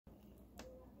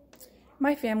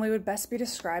My family would best be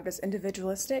described as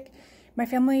individualistic. My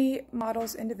family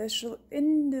models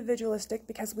individualistic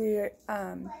because we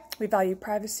value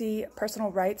privacy,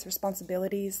 personal rights,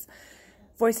 responsibilities,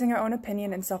 voicing our own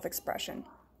opinion, and self-expression.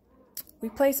 We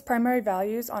place primary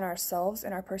values on ourselves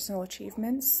and our personal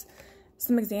achievements.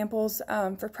 Some examples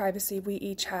for privacy: we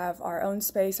each have our own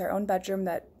space, our own bedroom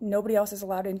that nobody else is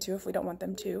allowed into if we don't want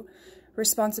them to.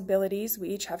 Responsibilities: we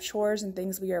each have chores and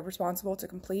things we are responsible to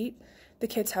complete. The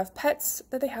kids have pets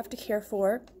that they have to care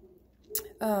for.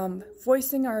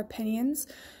 Voicing our opinions: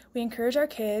 we encourage our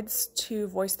kids to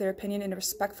voice their opinion in a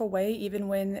respectful way, even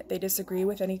when they disagree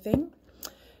with anything.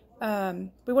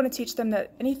 We want to teach them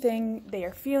that anything they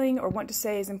are feeling or want to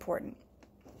say is important.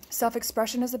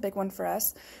 Self-expression is a big one for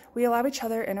us. We allow each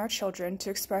other and our children to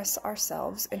express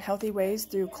ourselves in healthy ways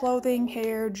through clothing,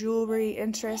 hair, jewelry,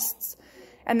 interests.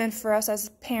 And then for us as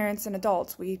parents and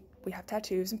adults, we have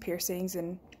tattoos and piercings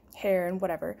and hair and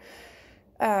whatever.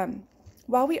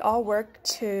 While we work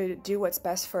to do what's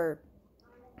best for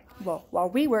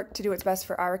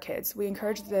our kids, we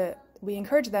encourage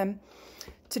them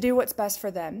to do what's best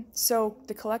for them. So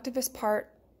the collectivist part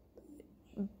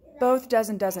both does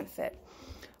and doesn't fit.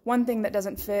 One thing that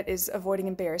doesn't fit is avoiding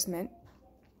embarrassment.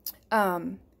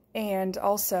 And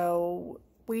also,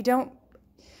 we don't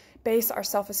base our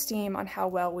self-esteem on how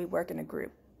well we work in a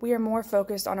group. We are more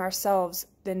focused on ourselves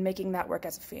than making that work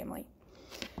as a family.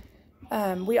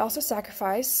 We also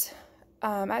sacrifice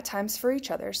at times for each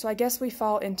other. So I guess we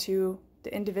fall into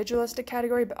the individualistic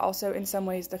category, but also in some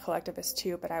ways the collectivist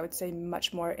too, but I would say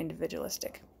much more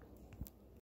individualistic.